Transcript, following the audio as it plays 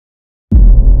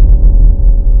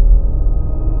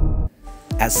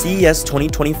At CES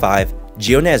 2025,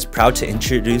 GEODNET is proud to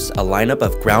introduce a lineup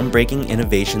of groundbreaking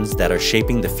innovations that are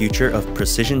shaping the future of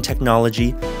precision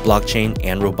technology, blockchain,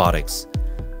 and robotics.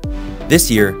 This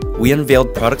year, we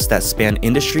unveiled products that span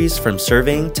industries from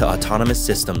surveying to autonomous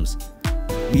systems.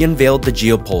 We unveiled the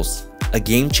GEO Pulse, a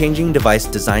game-changing device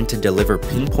designed to deliver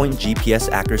pinpoint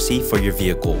GPS accuracy for your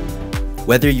vehicle.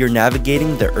 Whether you're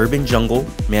navigating the urban jungle,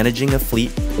 managing a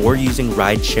fleet, or using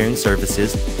ride-sharing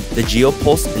services, the GEO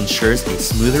Pulse ensures a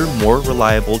smoother, more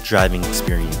reliable driving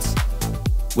experience.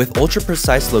 With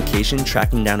ultra-precise location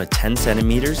tracking down to 10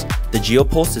 centimeters, the GEO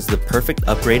Pulse is the perfect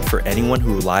upgrade for anyone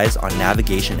who relies on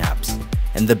navigation apps.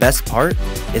 And the best part?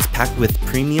 It's packed with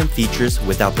premium features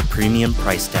without the premium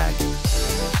price tag.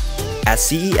 At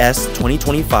CES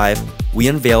 2025, we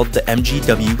unveiled the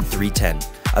MGW310,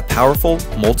 a powerful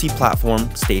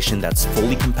multi-platform station that's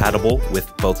fully compatible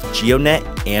with both GEODNET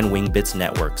and Wingbits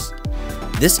networks.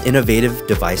 This innovative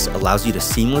device allows you to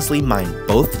seamlessly mine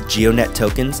both GEODNET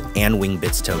tokens and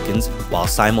Wingbits tokens while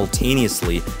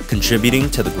simultaneously contributing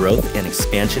to the growth and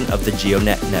expansion of the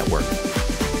GEODNET network.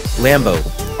 Lambo,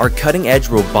 our cutting-edge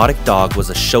robotic dog, was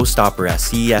a showstopper at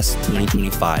CES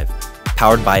 2025.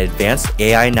 Powered by advanced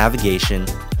AI navigation,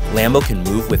 Lambo can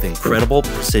move with incredible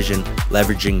precision,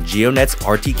 leveraging GEODNET's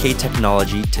RTK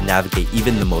technology to navigate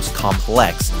even the most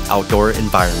complex outdoor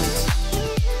environments.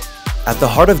 At the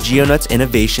heart of GEODNET's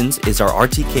innovations is our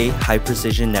RTK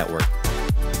high-precision network.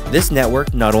 This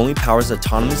network not only powers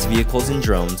autonomous vehicles and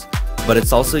drones, but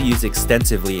it's also used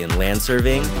extensively in land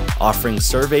surveying, offering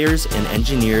surveyors and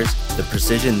engineers the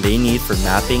precision they need for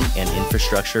mapping and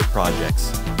infrastructure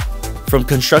projects. From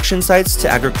construction sites to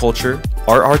agriculture,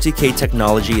 our RTK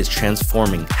technology is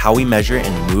transforming how we measure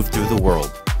and move through the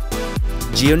world.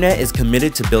 GEODNET is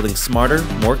committed to building smarter,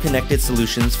 more connected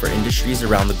solutions for industries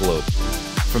around the globe.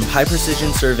 From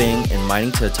high-precision surveying and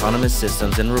mining to autonomous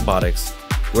systems and robotics,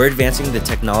 we're advancing the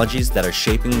technologies that are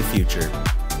shaping the future.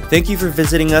 Thank you for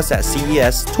visiting us at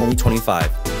CES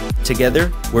 2025.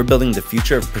 Together, we're building the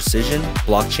future of precision,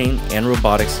 blockchain, and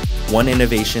robotics, one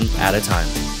innovation at a time.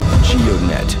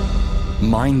 GEODNET.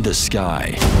 Mind the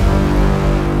sky.